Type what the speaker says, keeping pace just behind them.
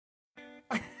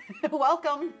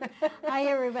Welcome. Hi,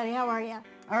 everybody. How are you?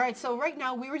 All right, so right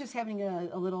now we were just having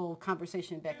a little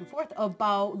conversation back and forth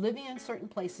about living in certain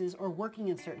places or working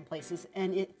in certain places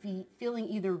and it feeling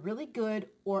either really good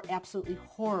or absolutely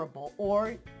horrible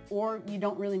or you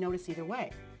don't really notice either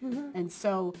way. And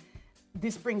so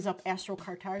this brings up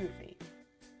astrocartography.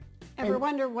 Ever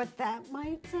wonder what that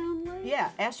might sound like?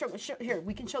 Yeah, here,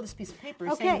 we can show this piece of paper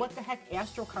Okay. saying what the heck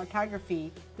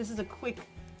astrocartography, this is a quick,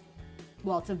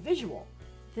 well, it's a visual.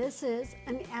 This is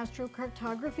an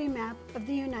astrocartography map of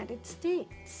the United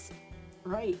States.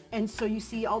 Right, and so you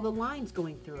see all the lines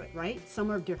going through it, right? Some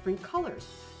are different colors.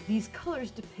 These colors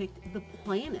depict the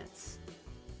planets,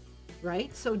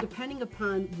 right? So depending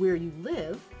upon where you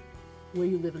live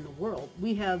in the world,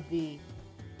 we have the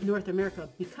North America,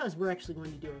 because we're actually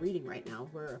going to do a reading right now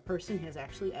where a person has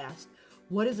actually asked,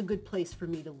 what is a good place for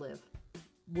me to live?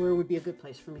 Where would be a good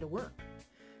place for me to work?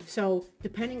 So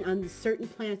depending on certain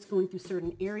planets going through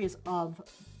certain areas of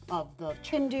the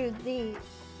Can do the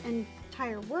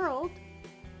entire world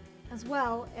as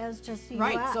well as just the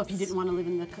right. US. So if you didn't want to live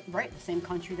in the same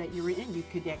country that you were in, you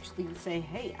could actually say,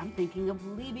 hey, I'm thinking of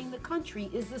leaving the country.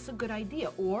 Is this a good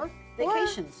idea? Or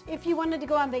vacations. Or if you wanted to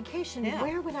go on vacation, Yeah.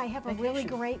 where would I have a really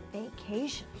great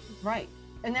vacation? Right.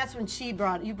 And that's when you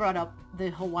brought up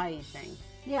the Hawaii thing.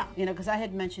 Yeah. You know, because I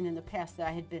had mentioned in the past that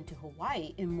I had been to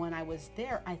Hawaii, and when I was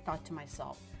there, I thought to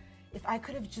myself, if I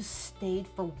could have just stayed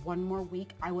for one more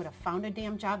week, I would have found a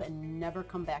damn job and never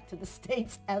come back to the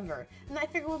States ever. And I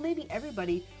figured, well, maybe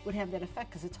everybody would have that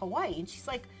effect because it's Hawaii. And she's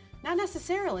like, not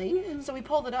necessarily. So we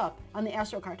pulled it up on the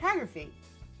astrocartography.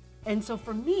 And so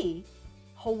for me,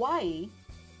 Hawaii,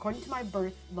 according to my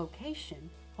birth location,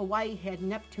 Hawaii had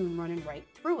Neptune running right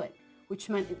through it, which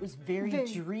meant it was very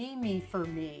dreamy for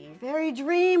me. Very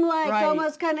dreamlike, Right.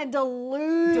 almost kind of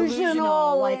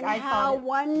delusional, Like and I how thought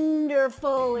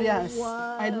wonderful it Yes,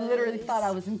 was. I literally thought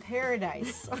I was in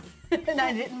paradise, and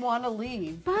I didn't want to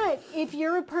leave. But if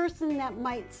you're a person that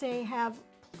might say have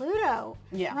Pluto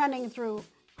Yeah. running through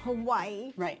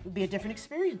Hawaii, Right, it would be a different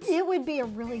experience. it would be a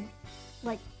really,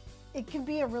 it could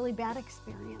be a really bad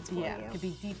experience for Yeah, you. it could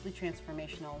be deeply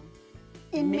transformational.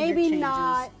 And major maybe changes.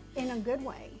 not in a good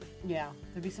way. Yeah,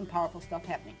 there'd be some powerful stuff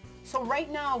happening. So right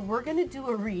now we're going to do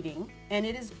a reading, and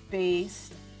it is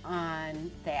based on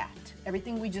that.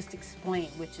 Everything we just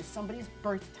explained, which is somebody's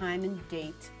birth time and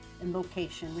date and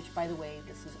location, which, by the way,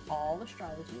 this is all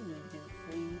astrology. We do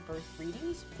free birth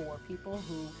readings for people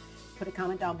who put a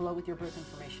comment down below with your birth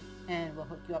information, and we'll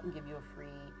hook you up and give you a free,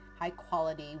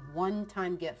 high-quality,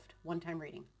 one-time gift, one-time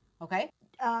reading. Okay?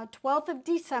 12th of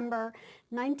December,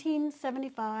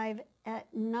 1975 at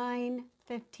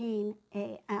 9:15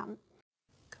 a.m.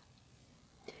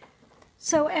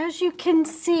 So as you can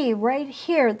see right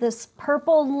here, this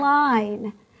purple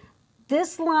line,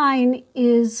 this line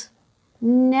is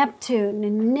Neptune.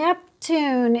 And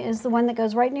Neptune is the one that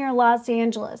goes right near Los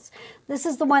Angeles. This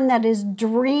is the one that is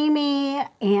dreamy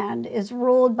and is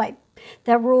ruled by,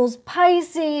 that rules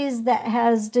Pisces, that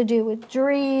has to do with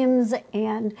dreams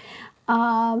and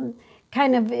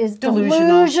kind of is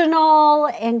delusional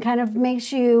and kind of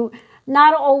makes you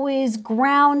not always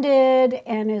grounded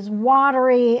and is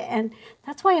watery. And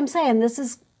that's why I'm saying this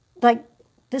is like,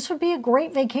 this would be a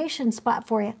great vacation spot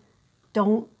for you.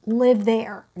 Don't live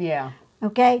there. Yeah.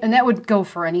 Okay? And that would go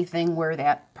for anything where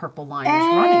that purple line is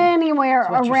running. Anywhere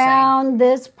around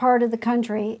this part of the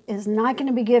country is not going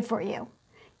to be good for you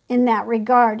in that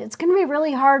regard. It's going to be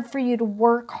really hard for you to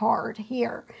work hard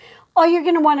here. All you're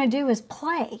going to want to do is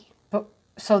play. But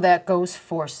so that goes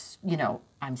for, you know,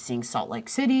 I'm seeing Salt Lake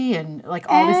City and like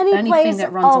all this, Any anything place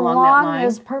that runs along that line.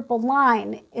 this purple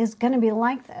line is going to be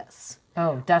like this.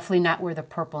 Oh, definitely not where the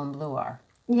purple and blue are.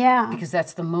 Yeah. Because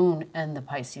that's the moon and the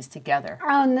Pisces together.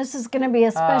 Oh, and this is going to be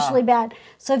especially bad.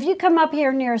 So if you come up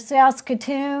here near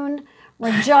Saskatoon,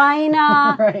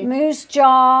 Regina, Right. Moose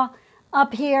Jaw,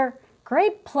 up here,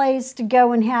 great place to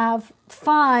go and have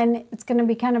fun. It's going to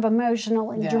be kind of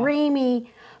emotional and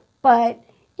dreamy, but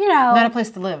you know, Not a place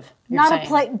to live.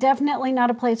 Definitely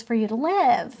not a place for you to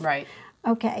live. Right.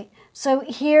 Okay, so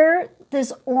here,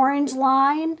 this orange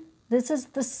line, this is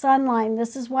the sun line.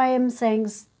 This is why I'm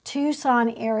saying Tucson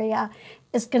area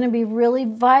is going to be really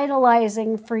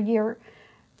vitalizing for your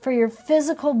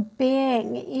physical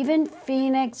being. Even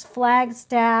Phoenix,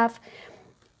 Flagstaff,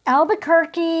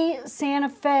 Albuquerque, Santa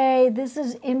Fe, this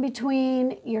is in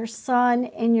between your sun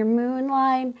and your moon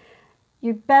line.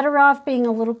 You're better off being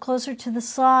a little closer to the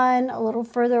sun, a little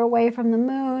further away from the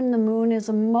moon. The moon is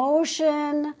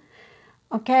emotion.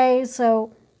 Okay,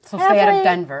 so stay out of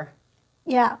Denver.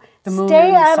 Yeah. The moon Stay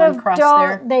and the out sun of cross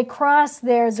dark. there. They cross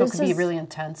there. So it could be really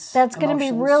intense. That's going to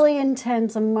be really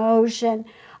intense emotion.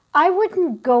 I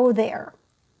wouldn't go there.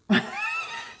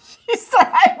 She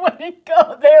said I wouldn't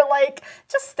go there, like,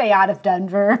 just stay out of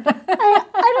Denver.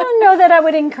 I don't know that I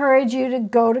would encourage you to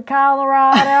go to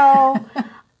Colorado.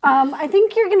 I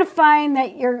think you're going to find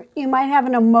that you might have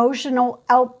an emotional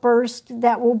outburst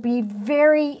that will be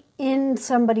very in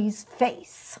somebody's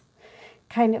face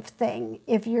kind of thing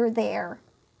if you're there.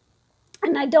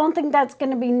 And I don't think that's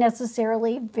going to be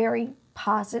necessarily very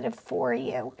positive for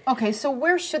you. Okay, so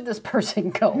where should this person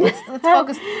go? Let's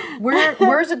focus.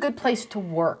 Where's a good place to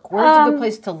work? Where's a good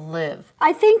place to live?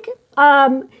 I think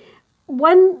one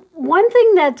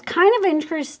thing that's kind of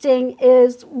interesting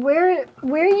is where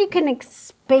you can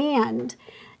expand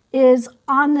is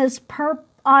on this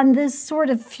sort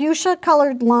of fuchsia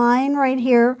colored line right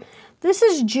here. This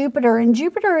is Jupiter, and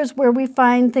Jupiter is where we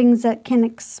find things that can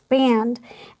expand.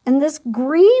 And this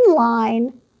green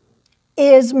line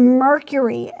is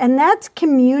Mercury, and that's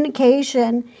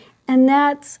communication, and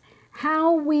that's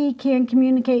how we can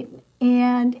communicate,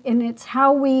 and it's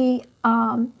how we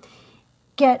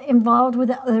get involved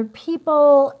with other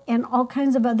people and all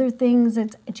kinds of other things.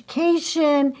 It's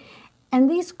education, and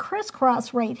these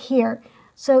crisscross right here.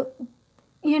 So,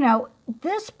 you know,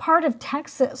 this part of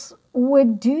Texas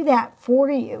would do that for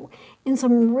you in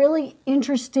some really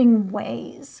interesting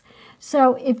ways.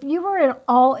 So if you were at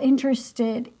all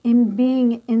interested in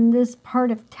being in this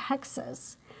part of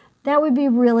Texas, that would be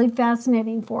really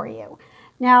fascinating for you.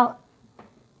 Now,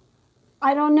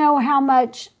 I don't know how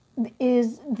much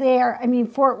is there. I mean,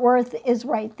 Fort Worth is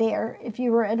right there if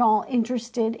you were at all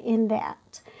interested in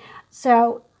that.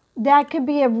 So that could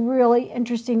be a really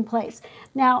interesting place.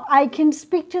 Now, I can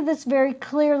speak to this very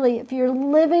clearly. If you're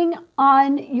living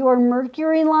on your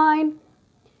Mercury line,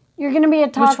 you're going to be a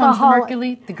talkaholic. Which one's the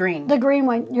Mercury? The green. The green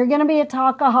one. You're going to be a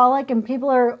talkaholic, and people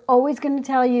are always going to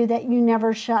tell you that you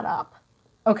never shut up.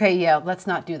 Okay, yeah, let's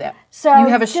not do that. So you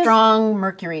have a strong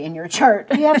Mercury in your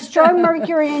chart. You have strong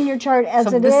Mercury in your chart as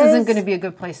so it is. So this isn't going to be a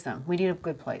good place then. We need a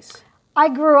good place. I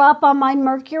grew up on my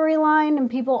Mercury line, and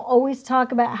people always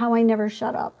talk about how I never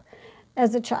shut up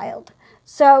as a child.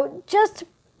 So just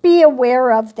be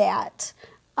aware of that.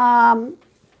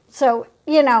 So,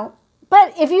 you know,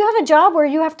 but if you have a job where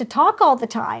you have to talk all the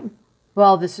time.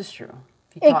 Well, this is true.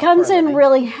 It comes in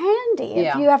really handy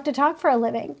if you have to talk for a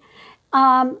living.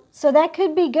 So that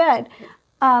could be good.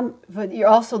 But you're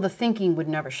also, the thinking would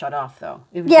never shut off, though.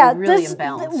 It would be really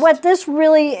imbalanced. What this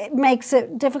really makes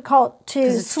it difficult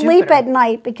to sleep at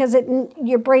night because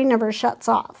your brain never shuts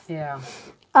off. Yeah.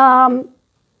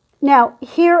 Now,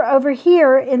 over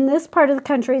here in this part of the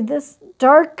country, this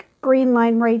dark green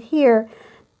line right here,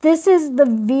 this is the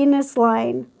Venus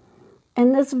line.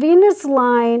 And this Venus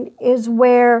line is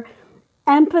where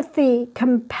empathy,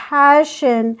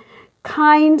 compassion,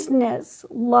 kindness,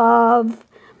 love,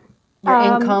 your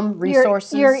income,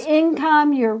 resources. Your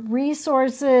income, your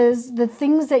resources, the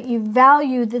things that you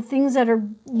value, the things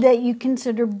that you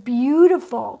consider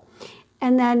beautiful.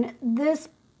 And then this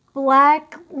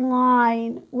black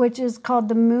line, which is called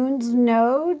the moon's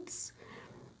nodes,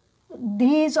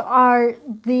 these are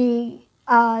the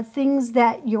things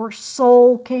that your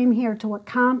soul came here to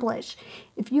accomplish.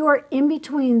 If you are in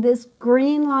between this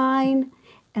green line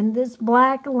and this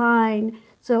black line,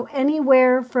 so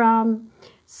anywhere from,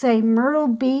 say, Myrtle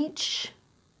Beach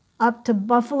up to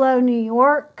Buffalo, New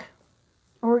York,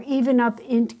 or even up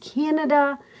into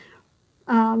Canada,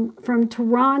 from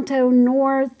Toronto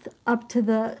north up to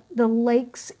the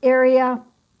lakes area,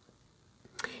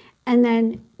 and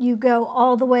then you go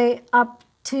all the way up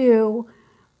to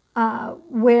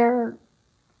where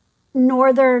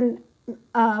northern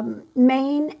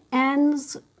Maine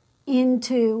ends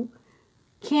into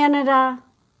Canada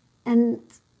and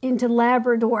into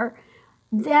Labrador.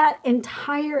 That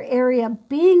entire area,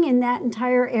 being in that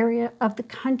entire area of the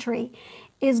country,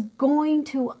 is going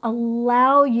to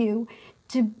allow you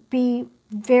to be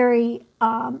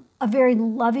a very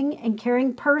loving and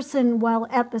caring person, while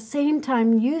at the same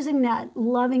time using that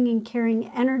loving and caring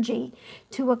energy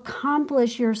to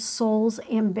accomplish your soul's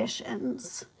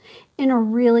ambitions in a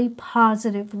really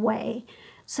positive way.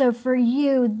 So for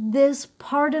you, this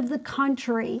part of the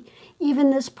country,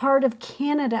 even this part of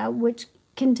Canada, which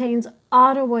contains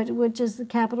Ottawa, which is the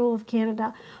capital of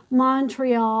Canada,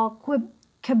 Montreal,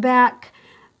 Quebec,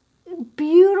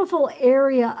 beautiful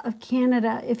area of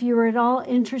Canada, if you were at all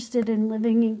interested in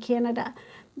living in Canada.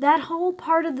 That whole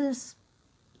part of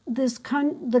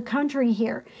the country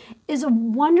here is a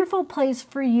wonderful place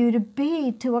for you to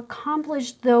be, to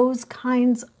accomplish those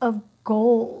kinds of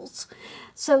goals.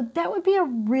 So that would be a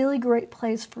really great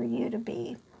place for you to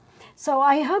be. So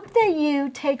I hope that you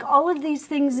take all of these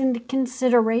things into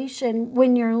consideration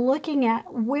when you're looking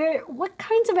at what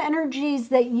kinds of energies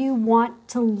that you want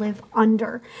to live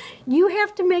under. You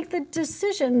have to make the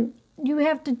decision. You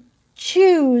have to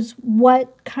choose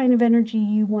what kind of energy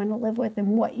you want to live with and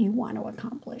what you want to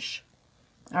accomplish.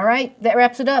 All right, that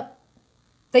wraps it up.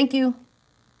 Thank you.